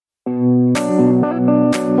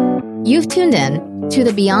You've tuned in to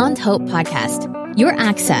the Beyond Hope podcast, your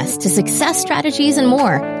access to success strategies and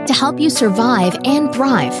more to help you survive and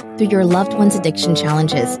thrive through your loved one's addiction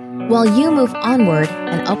challenges while you move onward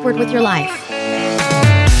and upward with your life.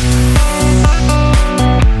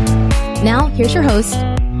 Now, here's your host,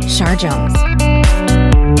 Shar Jones.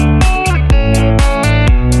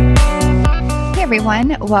 Hey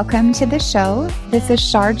everyone, welcome to the show. This is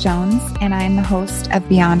Shar Jones, and I'm the host of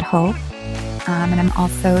Beyond Hope. And I'm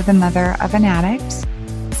also the mother of an addict.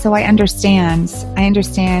 So I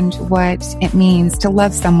understand what it means to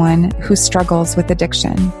love someone who struggles with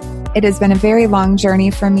addiction. It has been a very long journey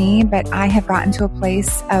for me, but I have gotten to a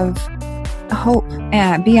place of hope,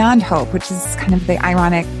 beyond hope, which is kind of the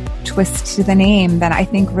ironic twist to the name, that I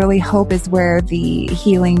think really hope is where the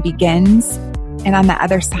healing begins. And on the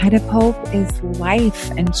other side of hope is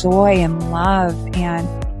life and joy and love and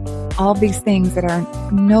all these things that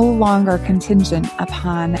are no longer contingent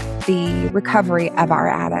upon the recovery of our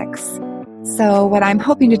addicts. So what I'm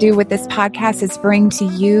hoping to do with this podcast is bring to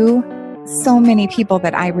you so many people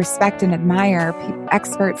that I respect and admire,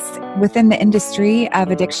 experts within the industry of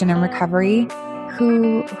addiction and recovery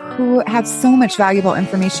who have so much valuable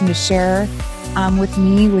information to share with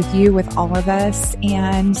me, with you, with all of us.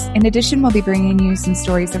 And in addition, we'll be bringing you some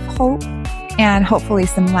stories of hope and hopefully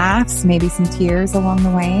some laughs, maybe some tears along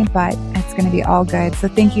the way, but it's going to be all good. So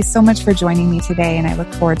thank you so much for joining me today, and I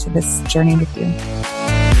look forward to this journey with you.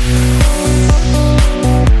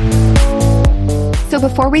 So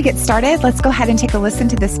before we get started, let's go ahead and take a listen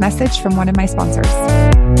to this message from one of my sponsors.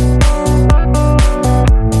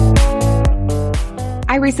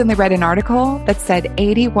 I recently read an article that said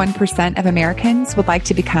 81% of Americans would like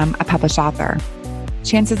to become a published author.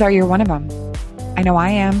 Chances are you're one of them. I know I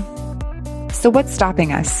am. So what's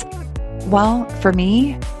stopping us? Well, for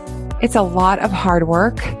me, it's a lot of hard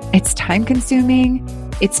work. It's time consuming.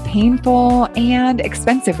 It's painful and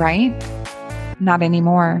expensive, right? Not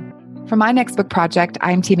anymore. For my next book project,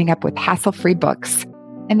 I'm teaming up with Hassle-Free Books,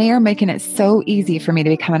 and they are making it so easy for me to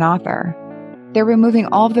become an author. They're removing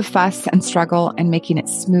all of the fuss and struggle and making it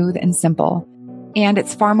smooth and simple. And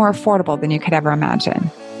it's far more affordable than you could ever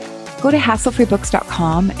imagine. Go to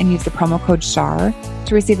hasslefreebooks.com and use the promo code SHAR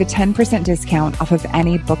to receive a 10% discount off of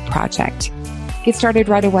any book project. Get started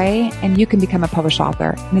right away and you can become a published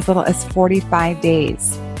author in as little as 45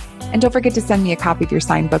 days. And don't forget to send me a copy of your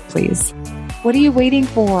signed book, please. What are you waiting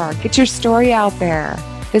for? Get your story out there.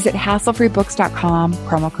 Visit hasslefreebooks.com,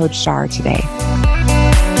 promo code SHAR today.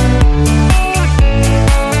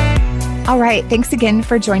 All right, thanks again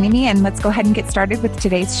for joining me, and let's go ahead and get started with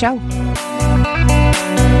today's show.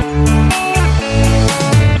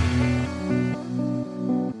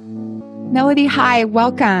 Melodi, hi,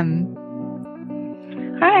 welcome.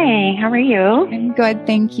 Hi, how are you? I'm good,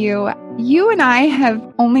 thank you. You and I have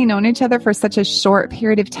only known each other for such a short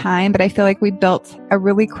period of time, but I feel like we built a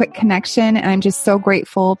really quick connection, and I'm just so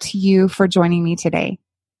grateful to you for joining me today.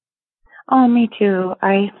 Oh, me too.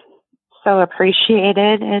 I so appreciate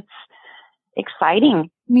it. It's exciting.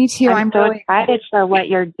 Me too. I'm so really excited for what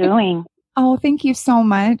you're doing. Oh, thank you so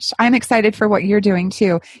much. I'm excited for what you're doing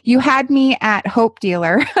too. You had me at Hope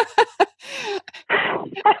Dealer.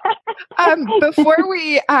 Before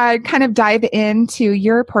we kind of dive into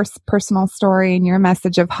your personal story and your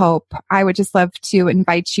message of hope, I would just love to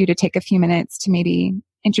invite you to take a few minutes to maybe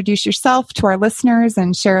introduce yourself to our listeners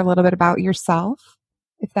and share a little bit about yourself,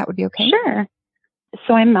 if that would be okay. Sure.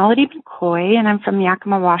 So I'm Melodi McCoy, and I'm from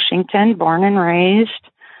Yakima, Washington, born and raised.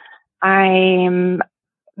 I'm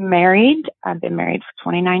married. I've been married for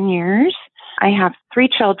 29 years. I have 3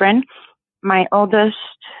 children. My oldest,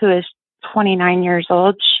 who is 29 years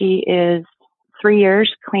old, she is 3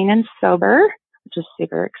 years clean and sober, which is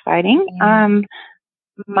super exciting.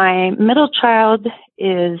 My middle child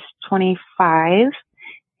is 25,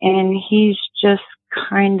 and he's just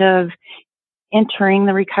kind of entering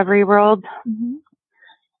the recovery world. Mm-hmm.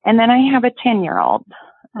 And then I have a 10-year-old.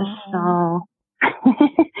 So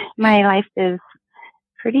my life is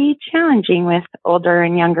pretty challenging with older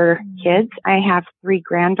and younger kids. I have 3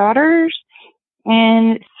 granddaughters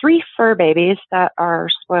and 3 fur babies that are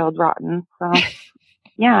spoiled rotten. So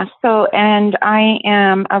yeah. So, and I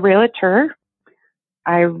am a realtor.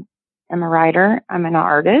 I am a writer. I'm an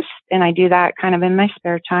artist, and I do that kind of in my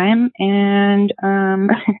spare time. And,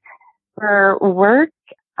 for work,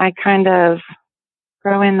 I kind of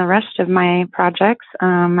grow in the rest of my projects.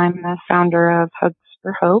 I'm the founder of Hugs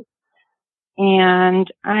for Hope,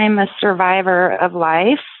 and I'm a survivor of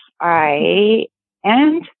life.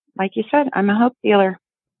 And like you said, I'm a hope dealer.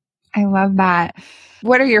 I love that.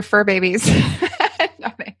 What are your fur babies?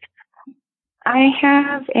 I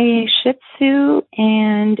have a Shih Tzu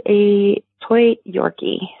and a toy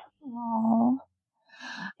Yorkie. Oh,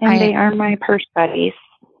 And they are my purse buddies.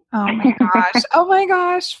 Oh my gosh. Oh my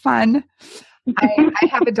gosh. Fun. I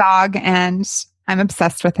have a dog and I'm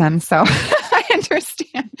obsessed with him. So I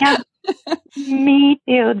understand. Yeah, me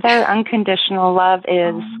too. Their unconditional love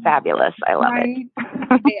is fabulous. I love it.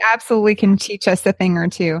 They absolutely can teach us a thing or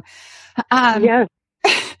two. Yes.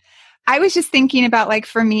 I was just thinking about, like,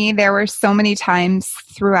 for me, there were so many times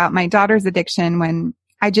throughout my daughter's addiction when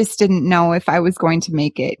I just didn't know if I was going to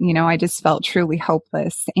make it. You know, I just felt truly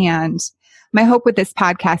hopeless. And my hope with this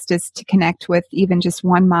podcast is to connect with even just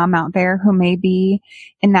one mom out there who may be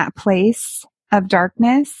in that place of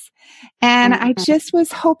darkness. And I just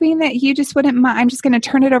was hoping that you just wouldn't mind. I'm just going to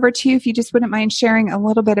turn it over to you if you just wouldn't mind sharing a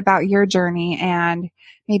little bit about your journey and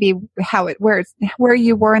maybe where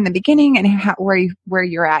you were in the beginning and where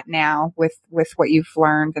you're at now with what you've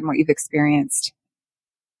learned and what you've experienced.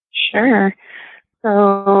 Sure.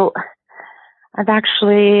 So I've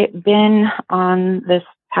actually been on this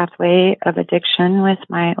pathway of addiction with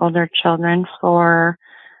my older children for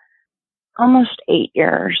almost 8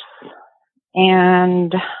 years.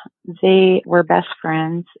 And they were best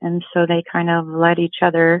friends. And so they kind of led each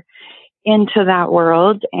other into that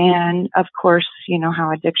world. And of course, you know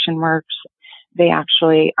how addiction works. They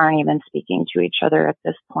actually aren't even speaking to each other at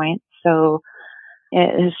this point. So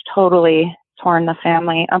it has totally torn the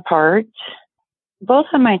family apart. Both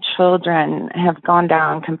of my children have gone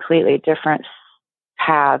down completely different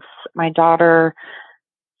paths. My daughter,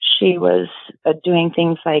 she was doing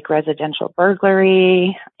things like residential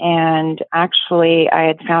burglary, and actually I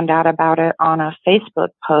had found out about it on a Facebook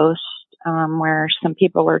post where some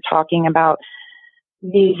people were talking about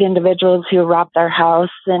these individuals who robbed their house,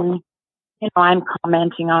 and you know, I'm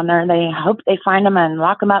commenting on there. They hope they find them and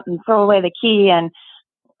lock them up and throw away the key. And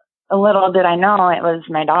a little did I know it was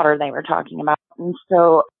my daughter they were talking about. And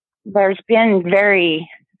so there's been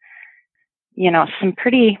some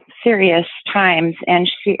pretty serious times. And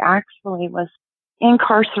she actually was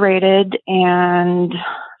incarcerated and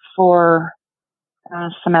for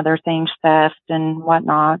some other things, theft and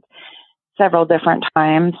whatnot, several different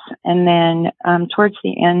times. And then towards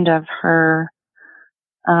the end of her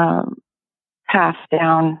path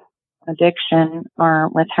down addiction or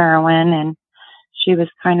with heroin, and she was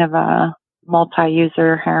kind of a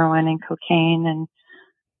multi-user, heroin and cocaine, and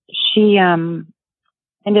she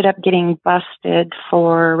ended up getting busted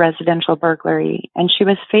for residential burglary, and she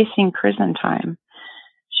was facing prison time.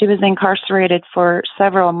 She was incarcerated for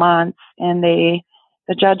several months, and the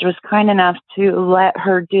judge was kind enough to let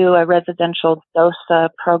her do a residential DOSA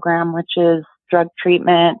program, which is drug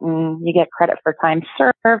treatment, and you get credit for time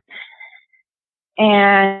served.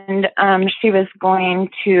 And she was going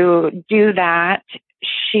to do that.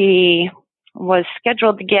 She was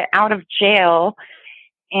scheduled to get out of jail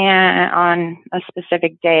on a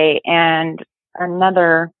specific day, and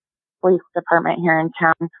another police department here in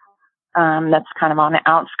town that's kind of on the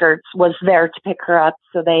outskirts was there to pick her up.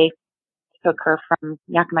 So they took her from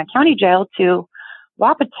Yakima County Jail to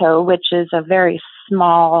Wapato, which is a very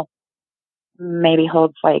small, maybe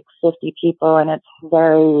holds like 50 people, and it's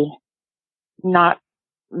not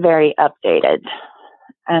very updated.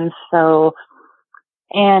 And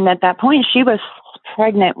at that point, she was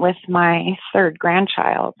pregnant with my third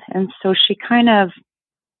grandchild. And so she kind of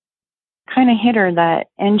hit her that,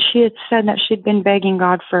 and she had said that she'd been begging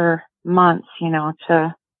God for months,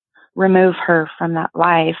 to remove her from that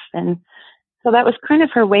life. And so that was kind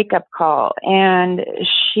of her wake up call. And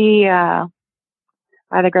she,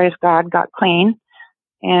 by the grace of God, got clean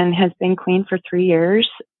and has been clean for 3 years.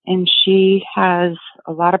 And she has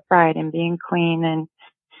a lot of pride in being clean, and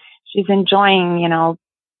she's enjoying,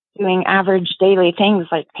 doing average daily things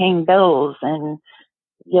like paying bills, and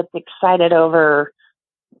gets excited over,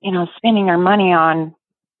 spending her money on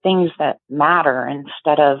things that matter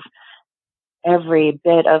instead of every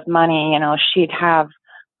bit of money. She'd have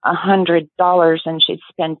 $100 and she'd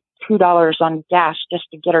spend $2 on gas just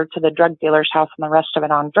to get her to the drug dealer's house and the rest of it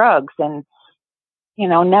on drugs. And,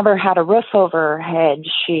 never had a roof over her head.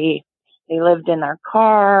 They lived in their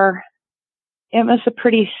car. It was a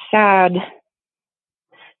pretty sad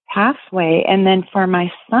pathway. And then for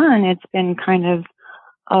my son, it's been kind of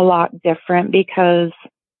a lot different because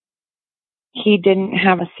he didn't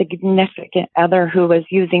have a significant other who was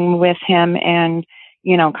using with him and,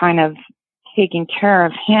 kind of taking care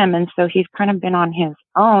of him. And so he's kind of been on his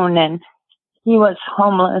own, and he was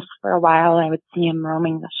homeless for a while. I would see him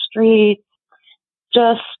roaming the streets,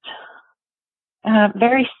 just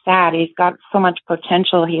very sad. He's got so much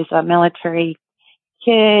potential. He's a military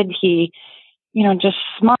kid. He just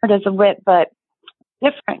smart as a whip, but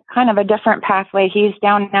kind of a different pathway. He's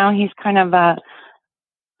down now. He's kind of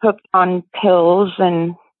hooked on pills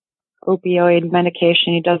and opioid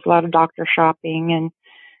medication. He does a lot of doctor shopping,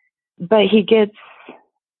 but he gets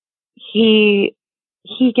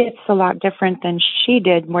a lot different than she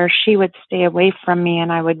did, where she would stay away from me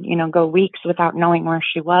and I would, go weeks without knowing where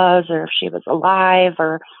she was or if she was alive.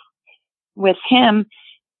 Or with him,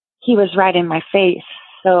 he was right in my face.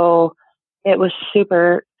 So it was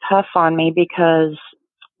super tough on me because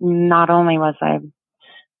not only was I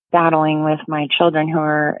battling with my children who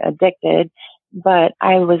are addicted, but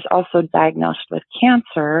I was also diagnosed with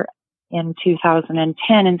cancer in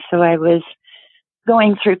 2010. And so I was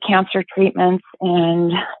going through cancer treatments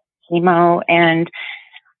and chemo, and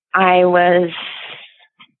I was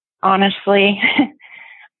honestly,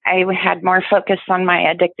 I had more focus on my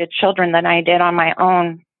addicted children than I did on my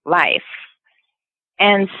own life.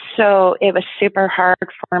 And so it was super hard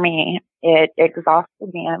for me. It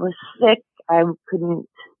exhausted me. I was sick. I couldn't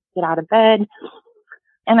get out of bed.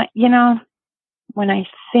 And, when I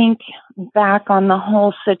think back on the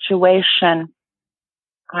whole situation,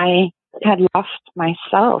 I had lost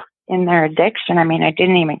myself in their addiction. I mean, I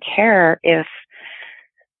didn't even care if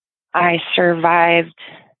I survived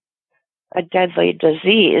a deadly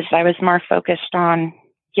disease. I was more focused on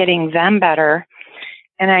getting them better.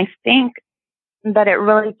 And I think that it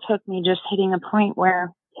really took me just hitting a point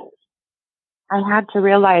where I had to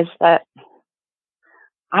realize that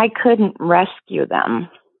I couldn't rescue them.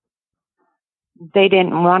 They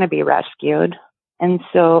didn't want to be rescued. And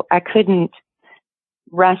so I couldn't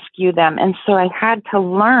rescue them. And so I had to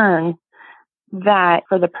learn that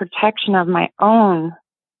for the protection of my own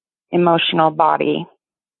emotional body.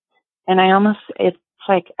 And it's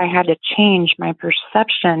like I had to change my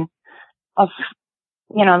perception of,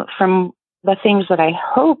 from the things that I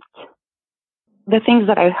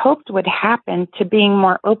hoped would happen to being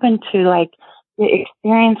more open to like the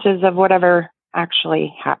experiences of whatever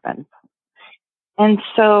actually happened. And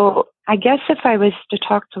so I guess if I was to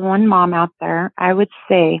talk to one mom out there, I would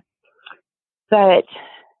say that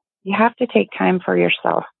you have to take time for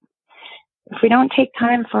yourself. If we don't take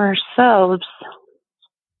time for ourselves,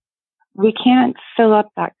 we can't fill up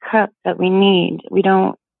that cup that we need. We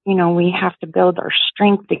don't, we have to build our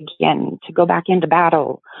strength again to go back into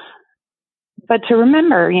battle. But to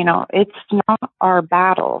remember, it's not our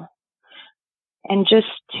battle. And just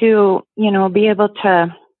to, be able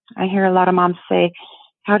to, I hear a lot of moms say,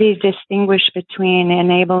 how do you distinguish between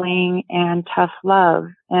enabling and tough love?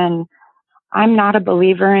 And I'm not a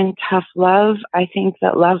believer in tough love. I think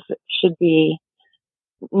that love should be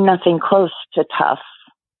nothing close to tough.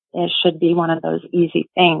 It should be one of those easy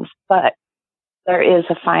things. But there is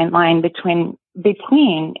a fine line between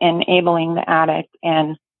enabling the addict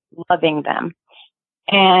and loving them.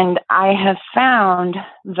 And I have found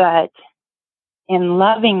that in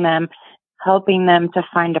loving them, helping them to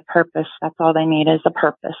find a purpose, that's all they need is a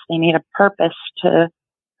purpose. They need a purpose to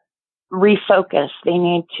refocus. They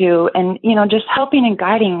need to, and, just helping and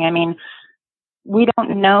guiding. I mean, we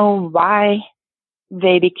don't know why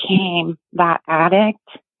they became that addict.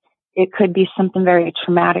 It could be something very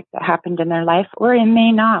traumatic that happened in their life, or it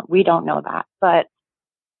may not. We don't know that. But,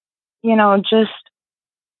 just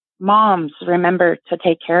moms, remember to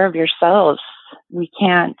take care of yourselves. We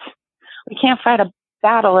can't fight a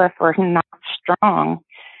battle if we're not strong.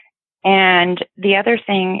 And the other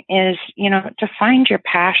thing is, to find your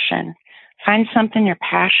passion. Find something you're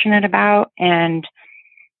passionate about, and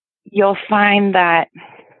you'll find that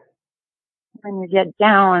when you get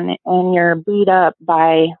down and you're beat up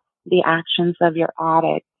by the actions of your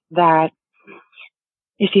addict, that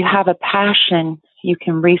if you have a passion, you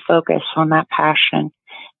can refocus on that passion.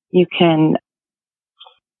 You can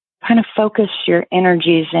kind of focus your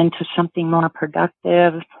energies into something more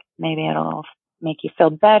productive. Maybe it'll make you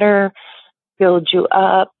feel better, build you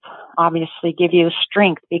up, obviously give you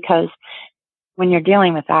strength, because when you're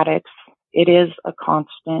dealing with addicts, it is a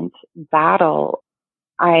constant battle.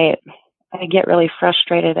 I get really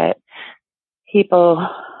frustrated at people,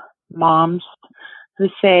 moms, who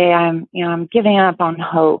say I'm giving up on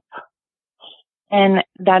hope. And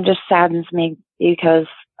that just saddens me, because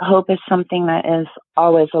hope is something that is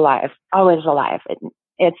always alive, always alive.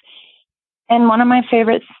 And one of my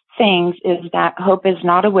favorite things is that hope is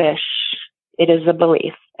not a wish, it is a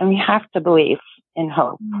belief. And we have to believe in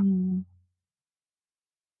hope.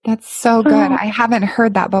 That's so good. I haven't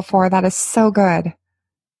heard that before. That is so good.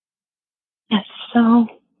 Yes. So,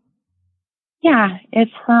 yeah,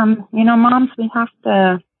 it's, moms, we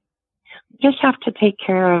just have to take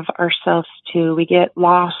care of ourselves too. We get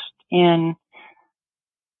lost in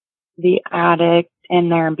the addict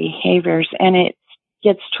and their behaviors. And it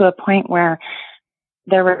gets to a point where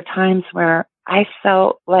there were times where I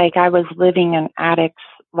felt like I was living an addict's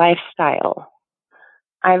lifestyle.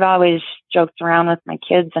 I've always joked around with my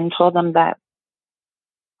kids and told them that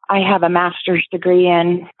I have a master's degree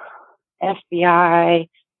in FBI,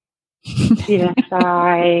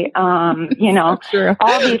 CSI, So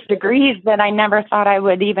all these degrees that I never thought I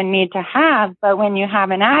would even need to have. But when you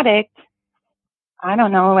have an addict, I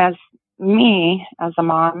don't know, as me, as a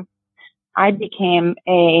mom, I became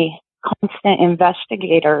a constant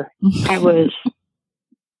investigator. I was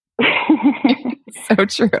so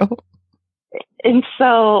true. And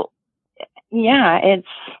so, yeah,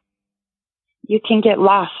 you can get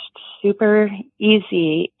lost super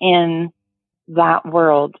easy in that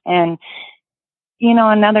world. And,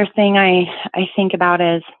 another thing I think about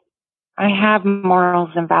is I have morals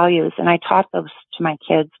and values, and I taught those to my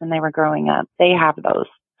kids when they were growing up. They have those.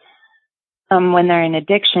 When they're in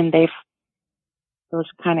addiction, those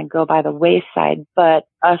kind of go by the wayside. But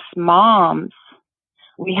us moms,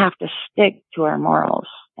 we have to stick to our morals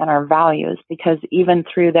and our values, because even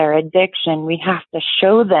through their addiction, we have to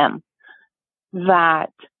show them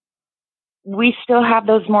that we still have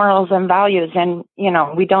those morals and values, and,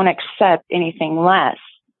 we don't accept anything less.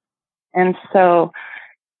 And so,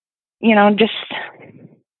 it's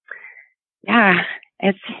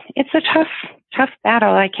a tough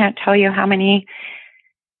battle. I can't tell you how many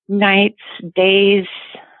nights, days,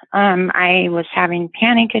 I was having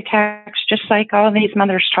panic attacks, just like all these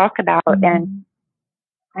mothers talk about. Mm-hmm. And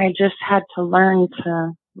I just had to learn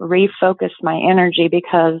to refocus my energy,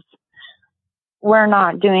 because we're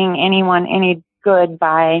not doing anyone any good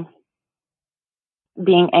by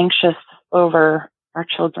being anxious over our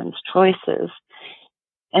children's choices.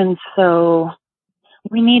 And so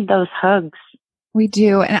we need those hugs. We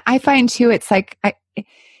do. And I find too, it's like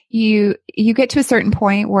you get to a certain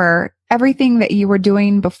point where everything that you were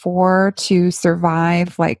doing before to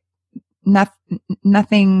survive, like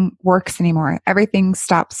nothing works anymore. Everything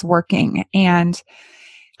stops working. And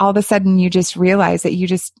all of a sudden you just realize that you're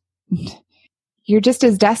just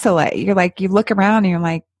as desolate. You're like, you look around and you're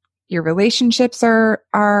like, your relationships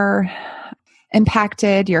are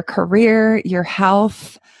impacted, your career, your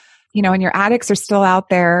health, and your addicts are still out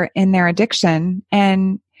there in their addiction.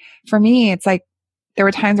 And for me, it's like, there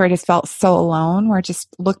were times where I just felt so alone, where I just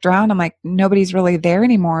looked around. I'm like, nobody's really there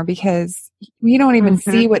anymore, because we don't even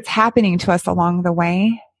see what's happening to us along the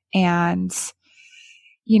way. And,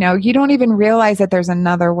 you don't even realize that there's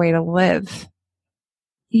another way to live.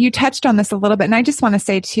 You touched on this a little bit. And I just want to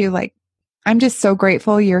say too, like, I'm just so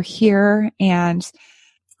grateful you're here, and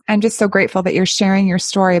I'm just so grateful that you're sharing your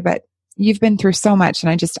story, but you've been through so much, and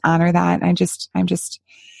I just honor that. I'm just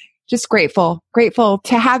grateful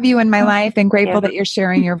to have you in my life, and grateful that you're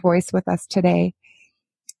sharing your voice with us today.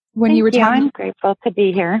 When you were talking, I'm grateful to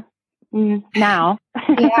be here now.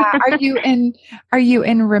 Yeah. Are you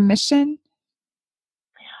in remission?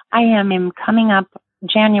 I am. Coming up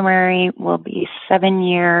January will be 7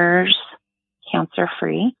 years cancer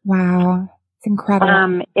free. Wow. It's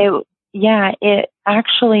incredible. It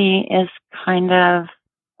actually is kind of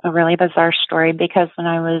a really bizarre story, because when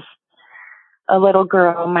I was a little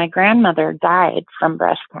girl, my grandmother died from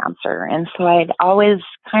breast cancer. And so I'd always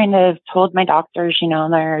kind of told my doctors,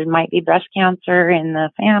 there might be breast cancer in the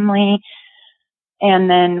family. And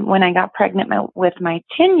then when I got pregnant with my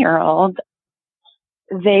 10-year-old,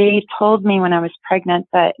 they told me when I was pregnant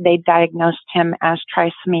that they diagnosed him as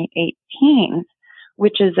trisomy 18,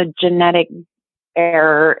 which is a genetic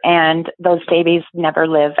error, and those babies never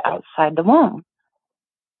live outside the womb.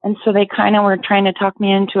 And so they kind of were trying to talk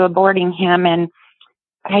me into aborting him. And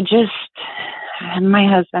my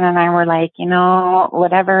husband and I were like,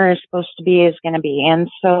 whatever is supposed to be is going to be. And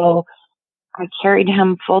so I carried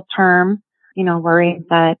him full term, worried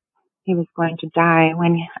that he was going to die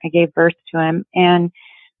when I gave birth to him. And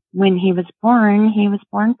when he was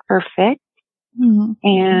born perfect. Mm-hmm.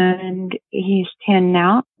 And he's 10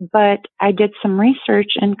 now. But I did some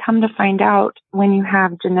research and come to find out, when you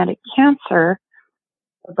have genetic cancer,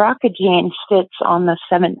 the BRCA gene sits on the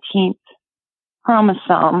 17th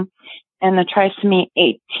chromosome, and the trisomy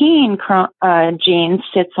 18 gene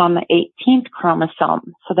sits on the 18th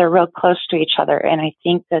chromosome. So they're real close to each other. And I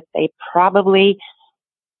think that they probably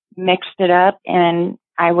mixed it up, and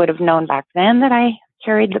I would have known back then that I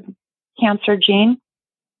carried the cancer gene,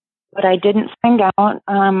 but I didn't find out.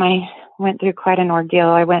 I went through quite an ordeal.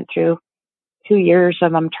 I went through 2 years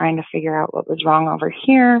of them trying to figure out what was wrong over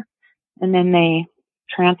here. And then they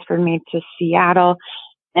transferred me to Seattle.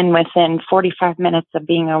 And within 45 minutes of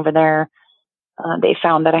being over there, they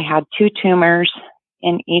found that I had 2 tumors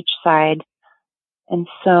in each side. And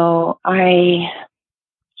so I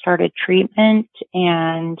started treatment,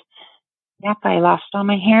 and yep, I lost all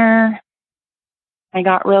my hair. I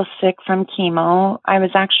got real sick from chemo. I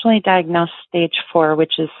was actually diagnosed stage 4,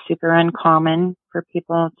 which is super uncommon for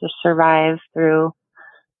people to survive through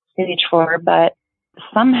stage 4. But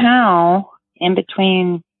somehow, in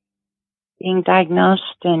between being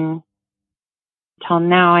diagnosed and till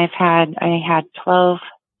now, I had 12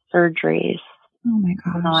 surgeries Oh my in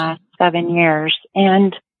the gosh. last 7 years,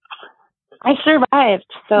 and I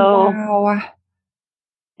survived. So, Wow.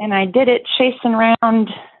 and I did it chasing around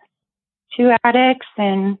 2 addicts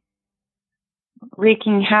and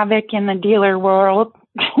wreaking havoc in the dealer world.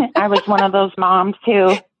 I was one of those moms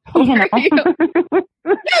too, you know.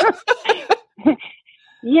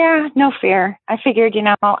 Yeah, no fear. I figured,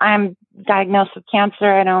 I'm diagnosed with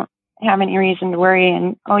cancer. I don't have any reason to worry.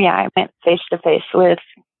 And oh yeah, I went face to face with,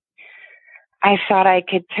 I thought I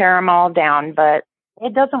could tear them all down, but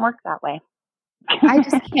it doesn't work that way. I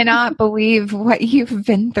just cannot believe what you've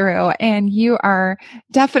been through, and you are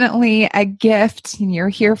definitely a gift, and you're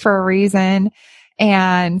here for a reason.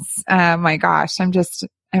 And my gosh, I'm just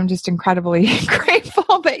incredibly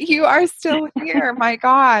grateful that you are still here. My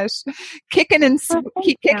gosh, kicking and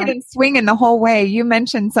swinging the whole way. You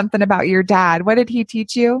mentioned something about your dad. What did he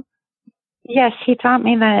teach you? Yes, he taught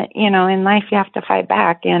me that, in life you have to fight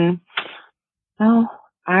back, and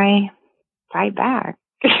I fight back.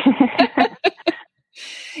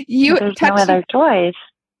 There's no other choice.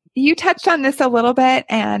 You touched on this a little bit,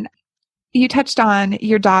 and you touched on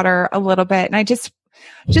your daughter a little bit. And I'm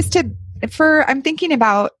thinking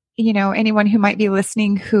about, anyone who might be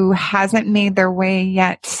listening who hasn't made their way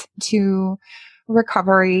yet to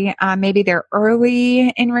recovery. Maybe they're early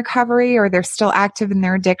in recovery, or they're still active in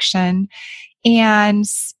their addiction. And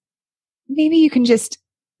maybe you can just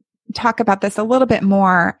talk about this a little bit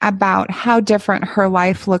more, about how different her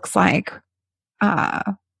life looks like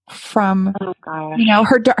from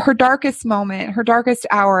her darkest moment, her darkest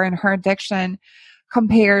hour in her addiction,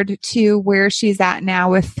 compared to where she's at now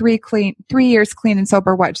with 3 years clean and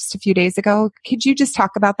sober, just a few days ago. Could you just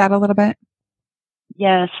talk about that a little bit?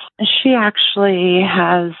 Yes, she actually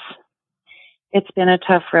has. It's been a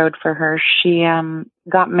tough road for her. She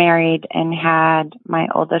got married and had my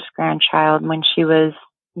oldest grandchild when she was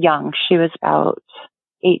young. She was about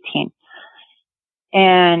 18.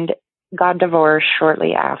 And got divorced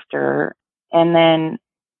shortly after. And then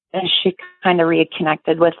she kind of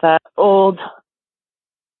reconnected with an old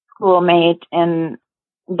schoolmate, and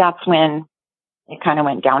that's when it kind of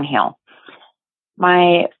went downhill.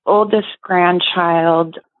 My oldest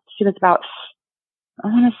grandchild, she was about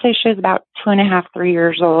 2.5, 3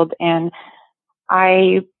 years old, and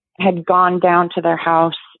I had gone down to their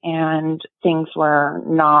house, and things were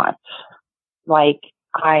not like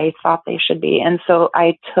I thought they should be. And so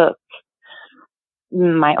I took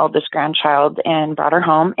my oldest grandchild and brought her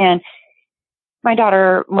home, and my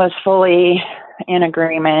daughter was fully in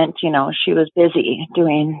agreement. She was busy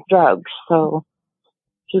doing drugs, so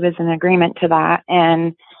she was in agreement to that.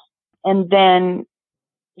 And then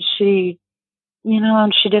she,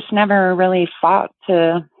 she just never really fought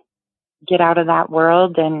to get out of that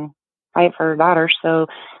world and fight for her daughter. So,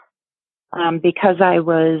 because I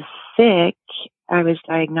was sick, I was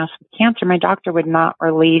diagnosed with cancer. My doctor would not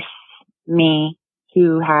release me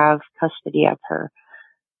to have custody of her.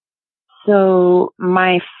 So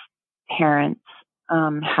my parents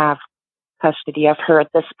have custody of her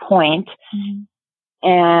at this point. Mm-hmm.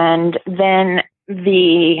 And then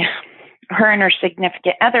her and her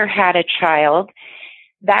significant other had a child.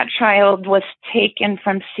 That child was taken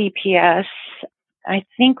from CPS, I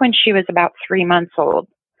think, when she was about 3 months old.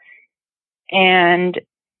 And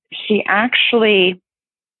she actually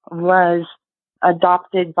was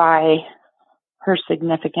adopted by her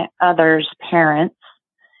significant other's parents.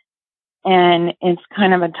 And it's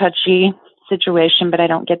kind of a touchy situation, but I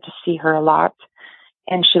don't get to see her a lot.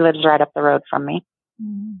 And she lives right up the road from me.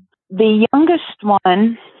 Mm-hmm. The youngest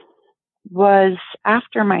one was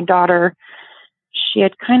after my daughter. She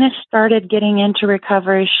had kind of started getting into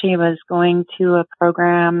recovery. She was going to a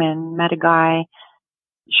program and met a guy.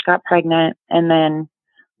 She got pregnant and then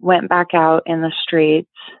went back out in the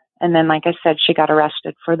streets. And then, like I said, she got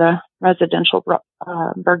arrested for the residential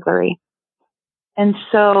burglary. And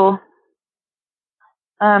so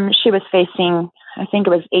she was facing, I think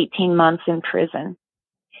it was 18 months in prison.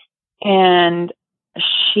 And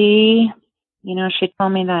she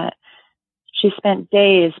told me that she spent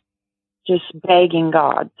days just begging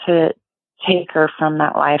God to take her from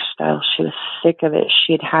that lifestyle. She was sick of it.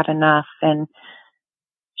 She'd had enough. And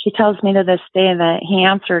she tells me to this day that he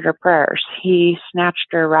answered her prayers. He snatched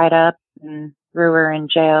her right up and threw her in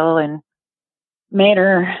jail and made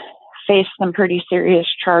her face some pretty serious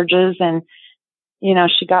charges. And, you know,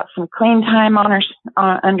 she got some clean time on her,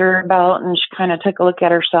 under her belt, and she kind of took a look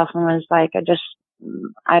at herself and was like,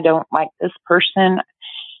 I don't like this person.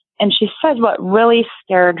 And she said what really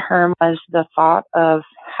scared her was the thought of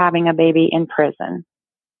having a baby in prison.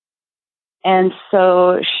 And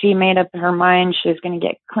so she made up her mind she was going to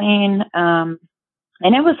get clean. And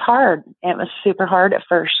it was hard. It was super hard at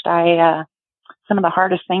first. Some of the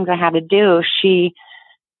hardest things I had to do,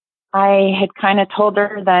 I had kind of told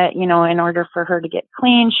her that, you know, in order for her to get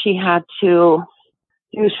clean, she had to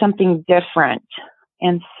do something different.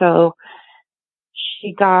 And so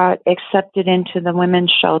she got accepted into the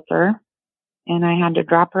women's shelter, and I had to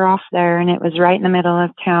drop her off there. And it was right in the middle of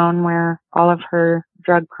town where all of her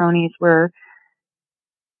drug cronies were.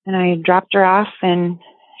 And I dropped her off, and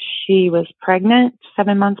she was pregnant,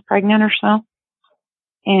 7 months pregnant or so.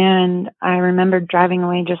 And I remember driving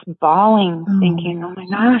away just bawling, thinking, oh my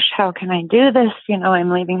gosh, how can I do this? You know,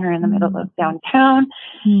 I'm leaving her in the middle of downtown.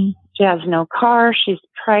 She has no car. She's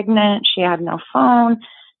pregnant. She had no phone.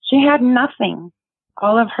 She had nothing.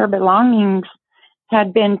 All of her belongings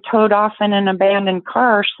had been towed off in an abandoned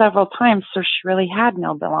car several times, so she really had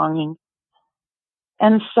no belongings.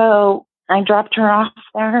 And so I dropped her off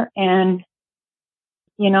there, and,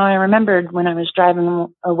 you know, I remembered when I was driving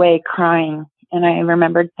away crying, and I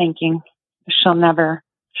remembered thinking, she'll never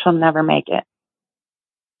make it.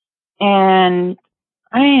 And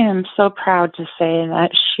I am so proud to say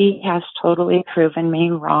that she has totally proven me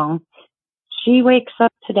wrong. She wakes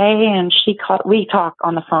up today and we talk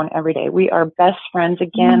on the phone every day. We are best friends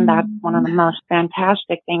again. That's one of the most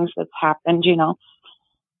fantastic things that's happened, you know.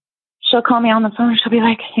 She'll call me on the phone. She'll be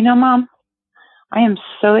like, you know, Mom, I am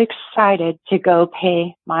so excited to go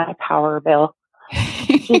pay my power bill.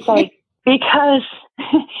 She's like, because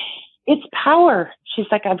it's power. She's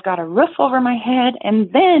like, I've got a roof over my head.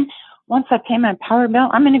 And then once I pay my power bill,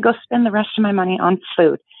 I'm going to go spend the rest of my money on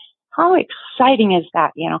food. How exciting is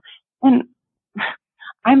that, you know? And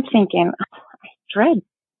I'm thinking, I dread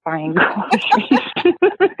buying groceries.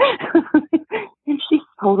 And she's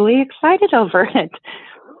totally excited over it.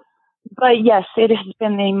 But yes, it has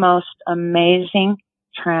been the most amazing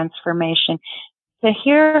transformation. To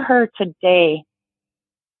hear her today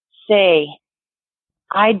say,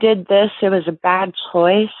 I did this, it was a bad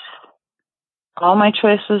choice. All my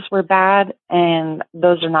choices were bad, and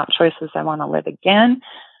those are not choices I want to live again.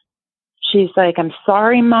 She's like, I'm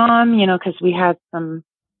sorry, Mom, you know, because we had some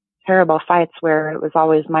terrible fights where it was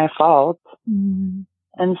always my fault.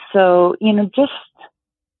 And so, you know, just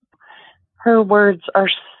her words are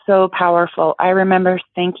so powerful. I remember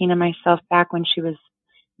thinking to myself back when she was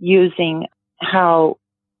using how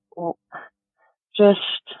just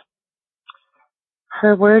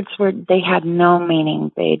her words they had no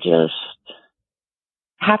meaning. They just,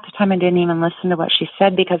 half the time I didn't even listen to what she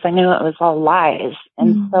said because I knew it was all lies.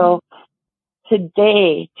 And so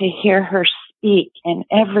today, to hear her speak, and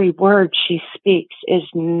every word she speaks is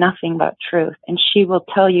nothing but truth. And she will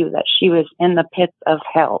tell you that she was in the pits of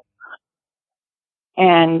hell.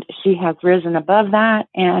 And she has risen above that,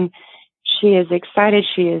 and she is excited.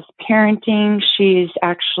 She is parenting. She's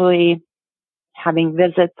actually having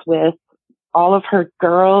visits with all of her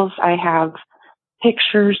girls. I have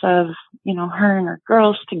pictures of, you know, her and her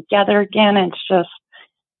girls together again.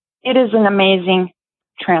 It is an amazing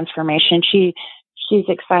transformation. She's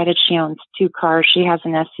excited. She owns 2 cars. She has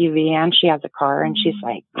an SUV and she has a car. And she's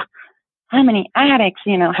like, how many addicts,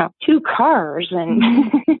 you know, have 2 cars?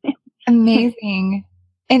 And amazing.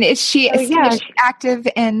 And is she active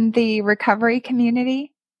in the recovery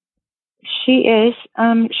community? She is.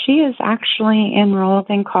 She is actually enrolled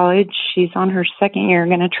in college. She's on her 2nd year,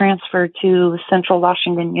 going to transfer to Central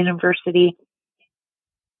Washington University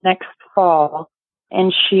next fall.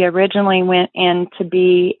 And she originally went in to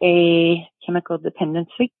be a chemical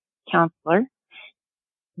dependency counselor,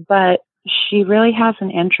 but she really has an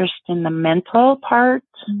interest in the mental part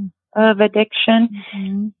of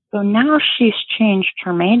addiction. So now she's changed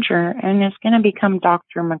her major and is going to become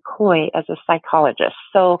Dr. McCoy as a psychologist.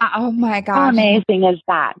 So, oh my gosh, how amazing is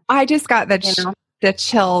that? I just got the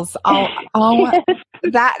chills.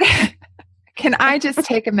 That. Can I just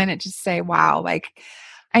take a minute to say, wow, like,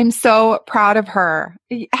 I'm so proud of her.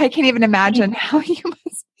 I can't even imagine how you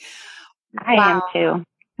must. I am too.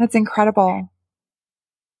 That's incredible.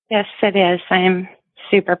 Yes, it is. I am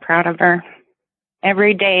super proud of her.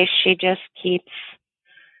 Every day she just keeps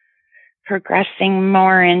progressing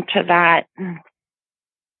more into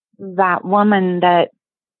that woman that,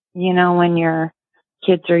 you know, when you're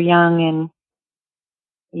kids are young and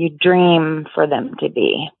you dream for them to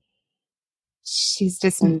be. She's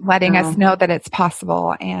just letting us know that it's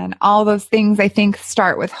possible. And all those things, I think,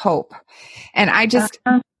 start with hope. And I just,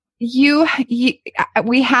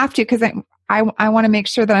 we have to, because I want to make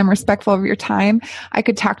sure that I'm respectful of your time. I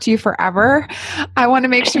could talk to you forever. I want to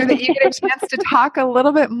make sure that you get a chance to talk a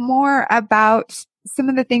little bit more about some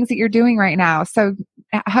of the things that you're doing right now. So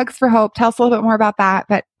Hugs for Hope, tell us a little bit more about that,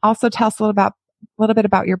 but also tell us a little bit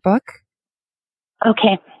about your book.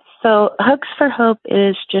 Okay. So Hugs for Hope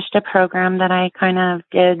is just a program that I kind of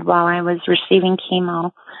did while I was receiving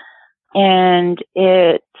chemo. And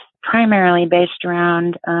it's primarily based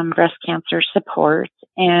around breast cancer support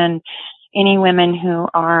and any women who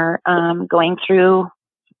are going through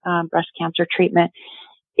breast cancer treatment.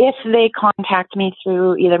 If they contact me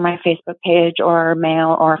through either my Facebook page or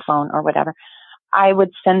mail or phone or whatever, I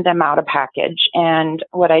would send them out a package. And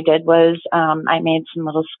what I did was I made some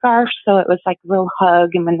little scarves, so it was like a little hug.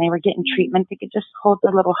 And when they were getting treatment, they could just hold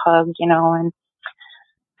the little hug, you know. And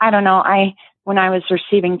I don't know, when I was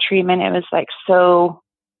receiving treatment, it was like so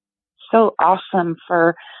awesome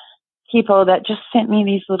for people that just sent me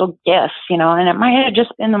these little gifts, you know. And it might have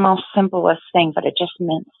just been the most simplest thing, but it just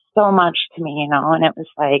meant so much to me, you know. And it was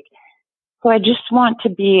like, so I just want to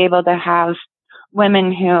be able to have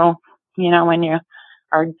women who, you know, when you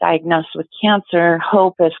are diagnosed with cancer,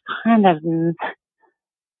 hope is kind of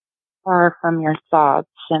far from your thoughts.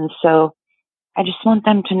 And so I just want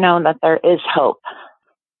them to know that there is hope.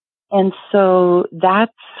 And so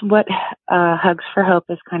that's what Hugs for Hope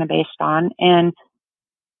is kind of based on. And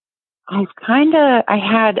I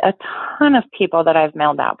had a ton of people that I've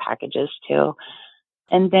mailed out packages to.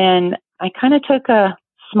 And then I kind of took a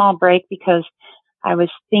small break because I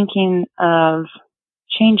was thinking of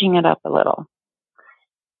changing it up a little.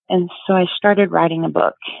 And so I started writing a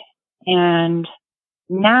book. And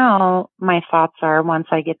now my thoughts are, once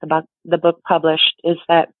I get the book published, is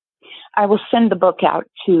that I will send the book out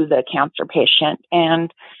to the cancer patient.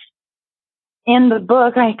 And in the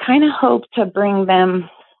book, I kind of hope to bring them,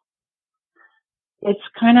 it's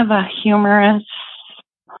kind of a humorous,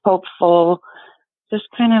 hopeful, just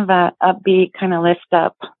kind of a upbeat, kind of lift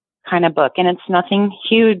up kind of book. And it's nothing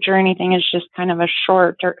huge or anything. It's just kind of a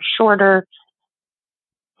shorter.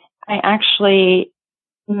 I actually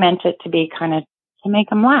meant it to be kind of to make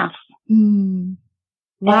them laugh.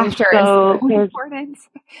 Laughter is so important.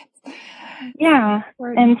 Yeah.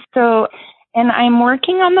 And I'm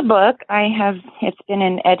working on the book. It's been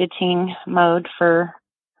in editing mode for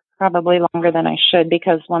probably longer than I should,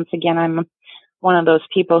 because once again, I'm one of those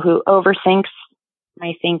people who overthinks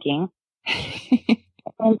my thinking.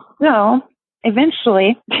 And so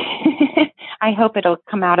eventually I hope it'll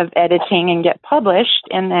come out of editing and get published,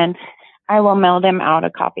 and then I will mail them out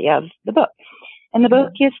a copy of the book. And the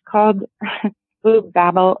book is called Boob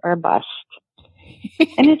Babble or Bust.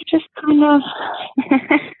 And it's just kind of,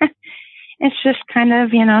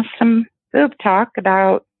 you know, some boob talk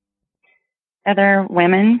about other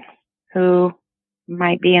women who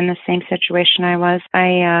might be in the same situation I was.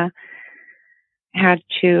 I had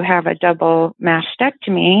to have a double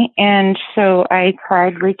mastectomy, and so I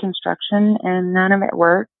tried reconstruction and none of it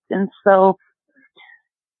worked. And so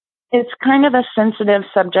it's kind of a sensitive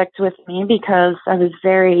subject with me, because I was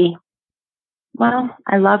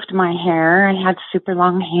I loved my hair. I had super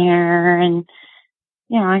long hair, and,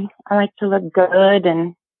 you know, I like to look good.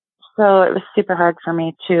 And so it was super hard for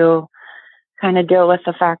me to kind of deal with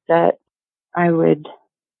the fact that I would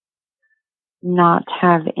not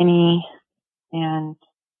have any and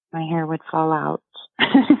my hair would fall out.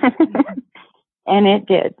 And it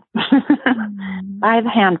did by the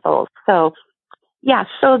handfuls. So, yeah,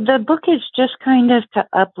 so the book is just kind of to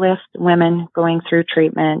uplift women going through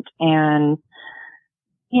treatment, and,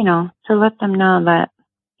 you know, to let them know that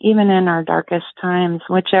even in our darkest times,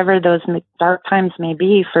 whichever those dark times may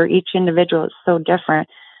be for each individual, it's so different,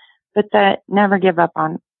 but that never give up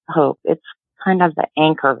on hope. It's kind of the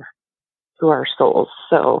anchor to our souls.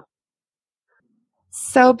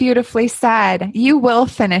 So beautifully said. You will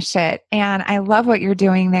finish it. And I love what you're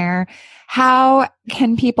doing there. How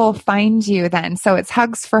can people find you then? So it's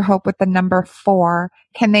Hugs for Hope with the number 4.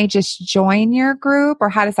 Can they just join your group, or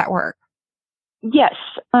how does that work? Yes.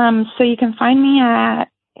 So you can find me at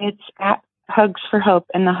Hugs for Hope,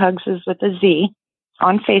 and the Hugs is with a Z,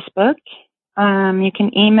 on Facebook. You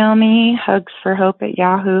can email me,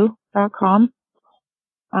 hugsforhope@yahoo.com.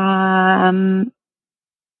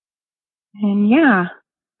 And yeah,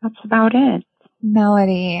 that's about it.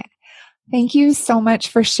 Melodi, Thank you so much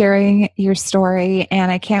for sharing your story. And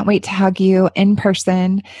I can't wait to hug you in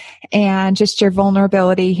person. And just your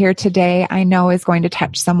vulnerability here today, I know is going to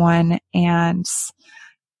touch someone. And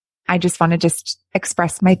I just want to just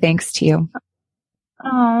express my thanks to you.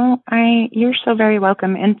 Oh, you're so very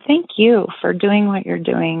welcome. And thank you for doing what you're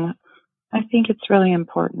doing. I think it's really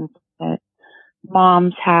important that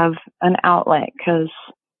moms have an outlet because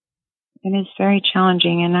it is very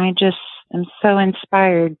challenging. And I just am so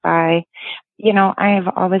inspired by, I have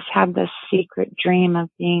always had this secret dream of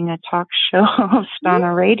being a talk show host on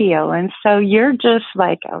a radio. And so you're just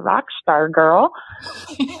like a rock star girl.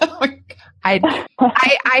 I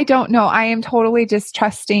don't know. I am totally just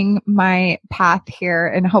trusting my path here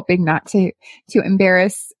and hoping not to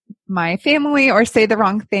embarrass my family or say the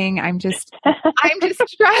wrong thing. I'm just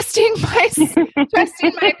trusting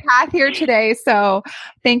my path here today. So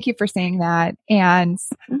thank you for saying that. And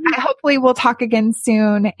hopefully we'll talk again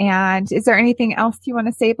soon. And is there anything else you want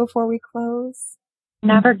to say before we close?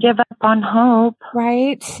 Never give up on hope.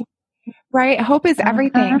 Right. Hope is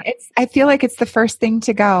everything. I feel like it's the first thing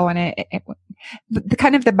to go. And the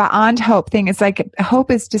kind of the beyond hope thing is like,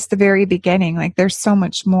 hope is just the very beginning. Like there's so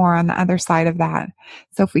much more on the other side of that.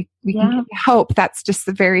 So if we can hope, that's just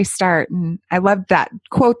the very start. And I love that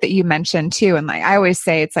quote that you mentioned too. And like, I always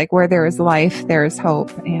say, it's like where there is life, there is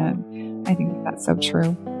hope. And I think that's so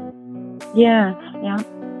true. Yeah.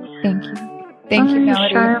 Thank you. Thank you,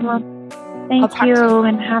 Melody. Sure. Well, thank you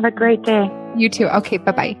and have a great day. You too. Okay.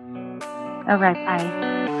 Bye-bye. All right. Bye.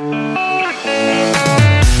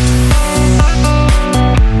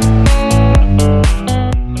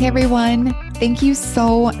 Hey everyone, thank you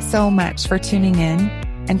so much for tuning in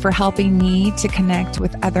and for helping me to connect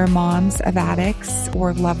with other moms of addicts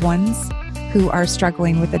or loved ones who are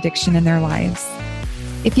struggling with addiction in their lives.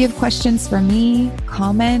 If you have questions for me,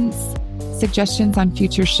 comments, suggestions on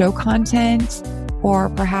future show content, or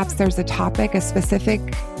perhaps there's a specific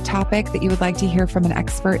topic that you would like to hear from an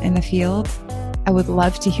expert in the field, I would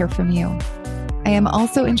love to hear from you. I am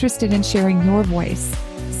also interested in sharing your voice.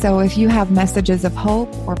 So if you have messages of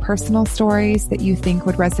hope or personal stories that you think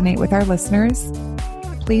would resonate with our listeners,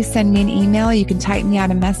 please send me an email. You can type me out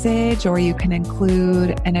a message or you can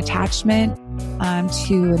include an attachment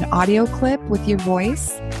to an audio clip with your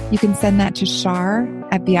voice. You can send that to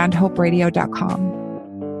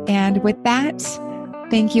shar@beyondhoperadio.com. And with that,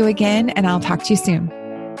 thank you again, and I'll talk to you soon.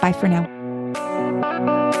 Bye for now.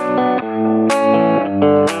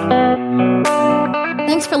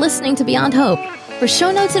 Thanks for listening to Beyond Hope. For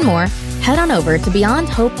show notes and more, head on over to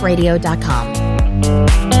beyondhoperadio.com.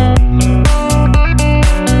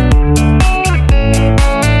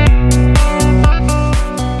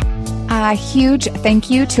 A huge thank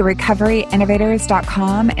you to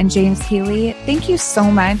recoveryinnovators.com and James Healy. Thank you so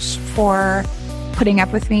much for putting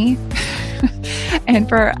up with me and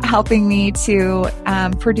for helping me to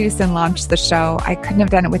produce and launch the show. I couldn't have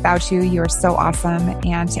done it without you. You are so awesome.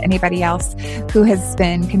 And to anybody else who has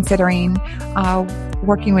been considering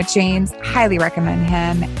working with James, highly recommend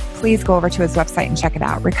him. Please go over to his website and check it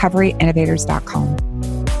out, recoveryinnovators.com.